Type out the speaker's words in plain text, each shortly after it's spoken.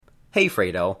Hey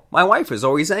Fredo, my wife is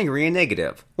always angry and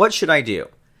negative. What should I do?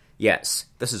 Yes,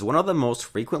 this is one of the most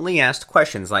frequently asked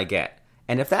questions I get,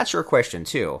 and if that's your question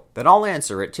too, then I'll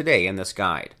answer it today in this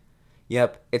guide.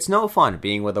 Yep, it's no fun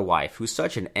being with a wife who's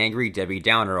such an angry Debbie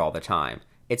Downer all the time.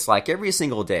 It's like every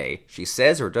single day, she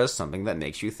says or does something that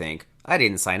makes you think, I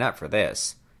didn't sign up for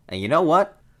this. And you know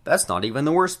what? That's not even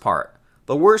the worst part.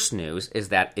 The worst news is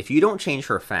that if you don't change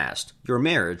her fast, your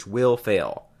marriage will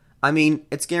fail. I mean,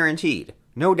 it's guaranteed.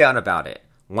 No doubt about it.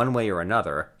 One way or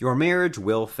another, your marriage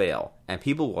will fail, and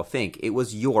people will think it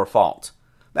was your fault.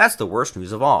 That's the worst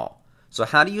news of all. So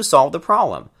how do you solve the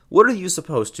problem? What are you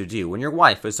supposed to do when your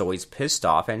wife is always pissed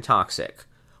off and toxic?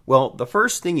 Well, the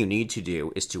first thing you need to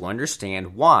do is to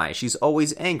understand why she's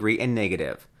always angry and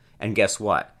negative. And guess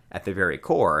what? At the very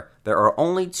core, there are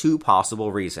only two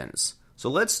possible reasons. So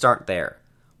let's start there.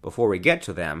 Before we get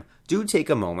to them, do take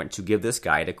a moment to give this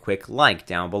guide a quick like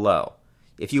down below.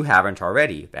 If you haven't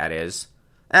already, that is.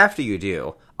 After you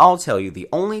do, I'll tell you the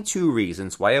only two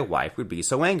reasons why a wife would be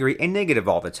so angry and negative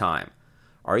all the time.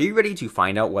 Are you ready to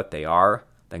find out what they are?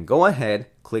 Then go ahead,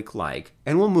 click like,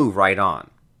 and we'll move right on.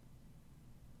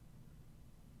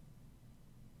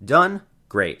 Done?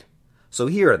 Great. So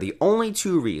here are the only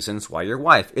two reasons why your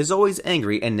wife is always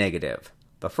angry and negative.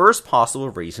 The first possible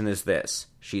reason is this: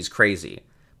 she's crazy.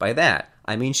 By that,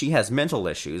 I mean she has mental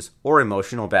issues or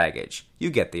emotional baggage. You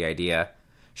get the idea.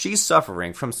 She's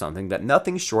suffering from something that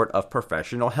nothing short of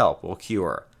professional help will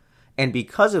cure. And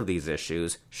because of these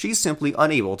issues, she's simply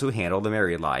unable to handle the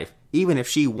married life, even if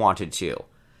she wanted to.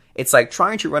 It's like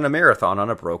trying to run a marathon on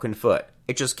a broken foot.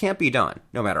 It just can't be done,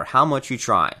 no matter how much you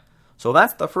try. So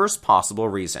that's the first possible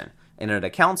reason, and it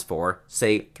accounts for,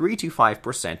 say, 3 to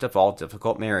 5% of all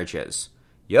difficult marriages.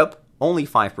 Yup, only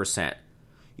 5%.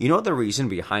 You know the reason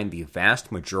behind the vast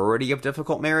majority of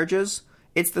difficult marriages?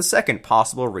 It's the second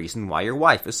possible reason why your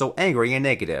wife is so angry and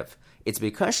negative. It's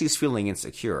because she's feeling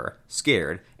insecure,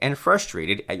 scared, and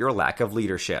frustrated at your lack of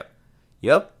leadership.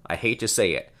 Yup, I hate to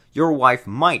say it. Your wife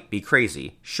might be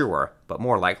crazy, sure, but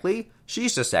more likely,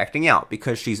 she's just acting out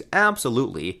because she's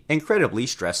absolutely, incredibly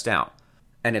stressed out.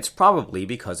 And it's probably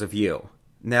because of you.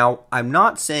 Now, I'm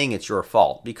not saying it's your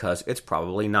fault because it's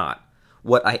probably not.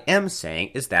 What I am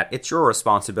saying is that it's your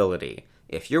responsibility.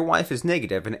 If your wife is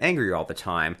negative and angry all the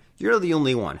time, you're the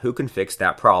only one who can fix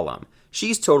that problem.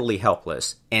 She's totally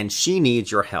helpless, and she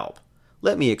needs your help.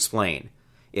 Let me explain.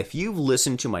 If you've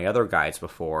listened to my other guides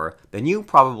before, then you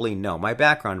probably know my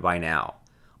background by now.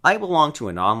 I belong to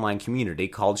an online community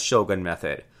called Shogun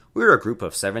Method. We're a group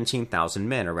of 17,000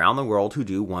 men around the world who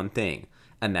do one thing,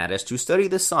 and that is to study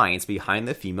the science behind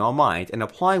the female mind and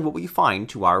apply what we find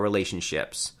to our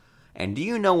relationships. And do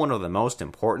you know one of the most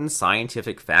important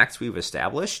scientific facts we've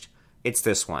established? It's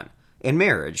this one. In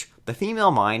marriage, the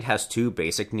female mind has two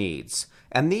basic needs,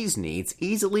 and these needs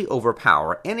easily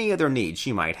overpower any other needs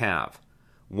she might have.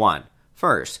 1.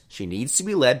 First, she needs to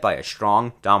be led by a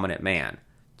strong, dominant man.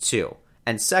 2.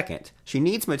 And second, she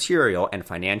needs material and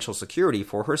financial security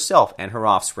for herself and her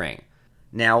offspring.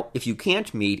 Now, if you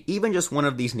can't meet even just one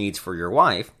of these needs for your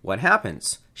wife, what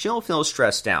happens? She'll feel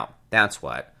stressed out, that's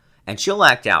what. And she'll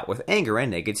act out with anger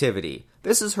and negativity.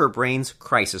 This is her brain's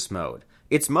crisis mode.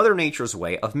 It's Mother Nature's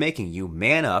way of making you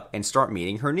man up and start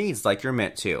meeting her needs like you're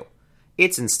meant to.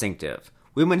 It's instinctive.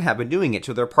 Women have been doing it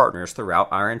to their partners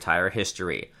throughout our entire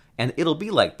history, and it'll be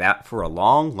like that for a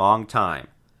long, long time.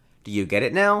 Do you get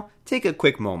it now? Take a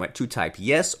quick moment to type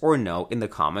yes or no in the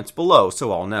comments below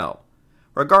so I'll know.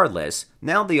 Regardless,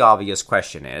 now the obvious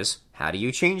question is, how do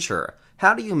you change her?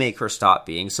 How do you make her stop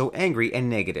being so angry and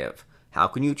negative? How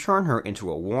can you turn her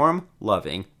into a warm,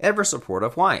 loving,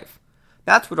 ever-supportive wife?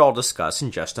 That's what I'll discuss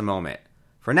in just a moment.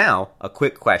 For now, a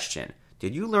quick question.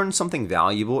 Did you learn something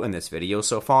valuable in this video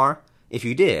so far? If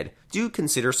you did, do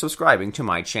consider subscribing to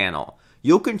my channel.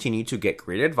 You'll continue to get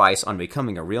great advice on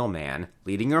becoming a real man,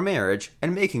 leading your marriage,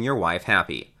 and making your wife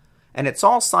happy. And it's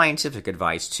all scientific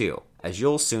advice too, as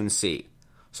you'll soon see.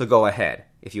 So go ahead,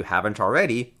 if you haven't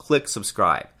already, click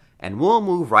subscribe, and we'll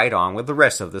move right on with the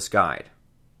rest of this guide.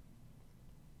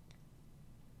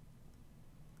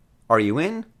 Are you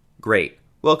in? Great.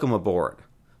 Welcome aboard.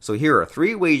 So here are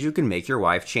 3 ways you can make your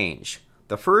wife change.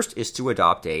 The first is to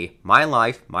adopt a my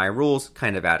life, my rules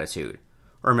kind of attitude.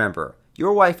 Remember,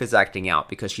 your wife is acting out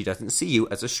because she doesn't see you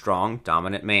as a strong,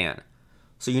 dominant man.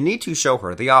 So you need to show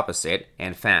her the opposite,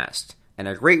 and fast. And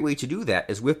a great way to do that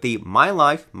is with the my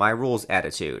life, my rules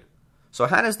attitude. So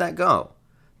how does that go?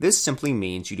 This simply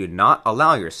means you do not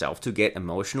allow yourself to get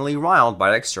emotionally riled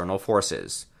by external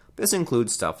forces. This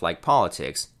includes stuff like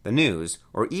politics, the news,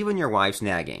 or even your wife's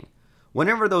nagging.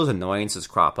 Whenever those annoyances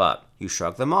crop up, you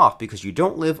shrug them off because you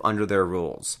don't live under their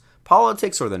rules.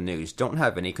 Politics or the news don't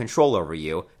have any control over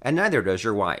you, and neither does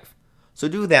your wife. So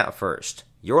do that first.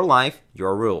 Your life,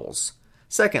 your rules.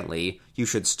 Secondly, you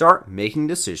should start making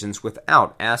decisions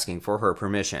without asking for her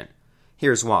permission.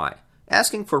 Here's why.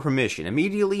 Asking for permission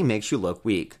immediately makes you look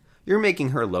weak. You're making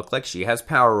her look like she has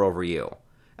power over you.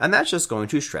 And that's just going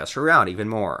to stress her out even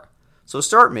more. So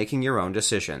start making your own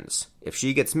decisions. If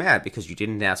she gets mad because you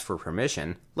didn't ask for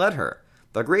permission, let her.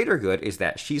 The greater good is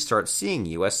that she starts seeing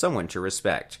you as someone to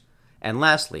respect. And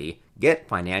lastly, get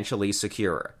financially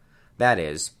secure. That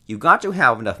is, you've got to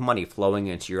have enough money flowing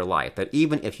into your life that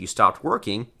even if you stopped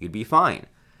working, you'd be fine.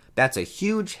 That's a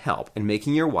huge help in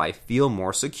making your wife feel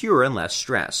more secure and less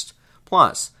stressed.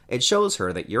 Plus, it shows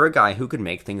her that you're a guy who can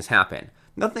make things happen.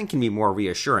 Nothing can be more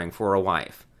reassuring for a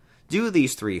wife. Do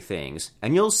these 3 things,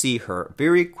 and you'll see her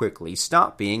very quickly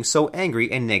stop being so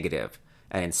angry and negative,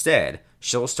 and instead,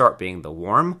 she'll start being the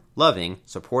warm, loving,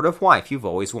 supportive wife you've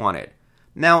always wanted.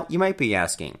 Now, you might be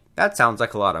asking, that sounds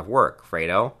like a lot of work,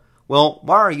 Fredo. Well,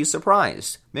 why are you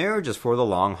surprised? Marriage is for the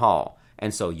long haul,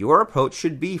 and so your approach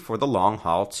should be for the long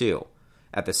haul too.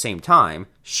 At the same time,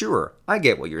 sure, I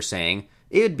get what you're saying.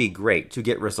 It'd be great to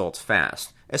get results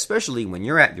fast, especially when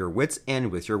you're at your wit's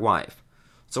end with your wife.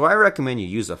 So I recommend you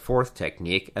use a 4th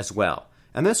technique as well,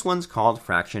 and this one's called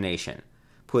fractionation.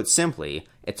 Put simply,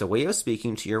 it's a way of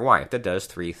speaking to your wife that does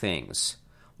 3 things.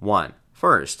 1.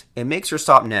 First, it makes her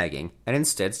stop nagging and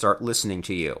instead start listening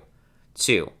to you.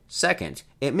 2. Second,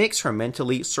 it makes her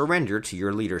mentally surrender to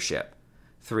your leadership.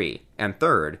 3. And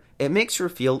third, it makes her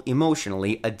feel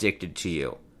emotionally addicted to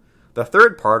you. The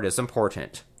third part is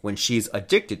important. When she's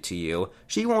addicted to you,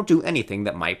 she won't do anything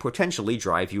that might potentially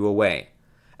drive you away.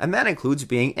 And that includes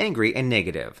being angry and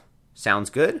negative. Sounds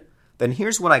good? Then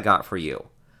here's what I got for you.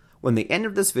 When the end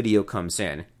of this video comes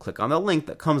in, click on the link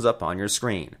that comes up on your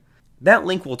screen. That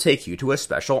link will take you to a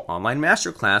special online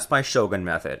masterclass by Shogun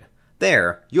Method.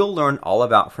 There, you'll learn all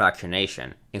about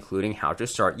fractionation, including how to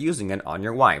start using it on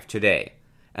your wife today.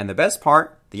 And the best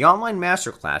part, the online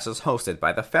masterclass is hosted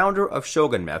by the founder of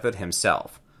Shogun Method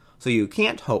himself. So you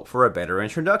can't hope for a better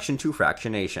introduction to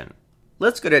fractionation.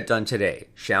 Let's get it done today,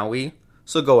 shall we?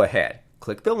 So go ahead,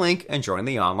 click the link and join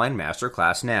the online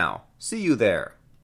masterclass now. See you there.